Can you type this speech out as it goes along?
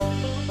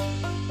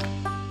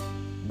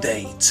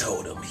They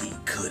told him he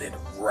couldn't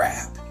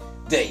rap.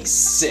 They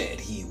said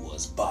he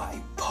was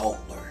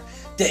bipolar.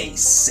 They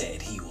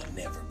said he would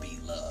never be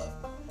loved.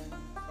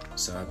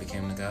 So I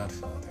became the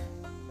Godfather.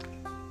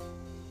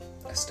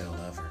 I still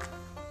love her,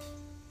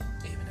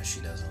 even if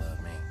she doesn't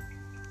love me.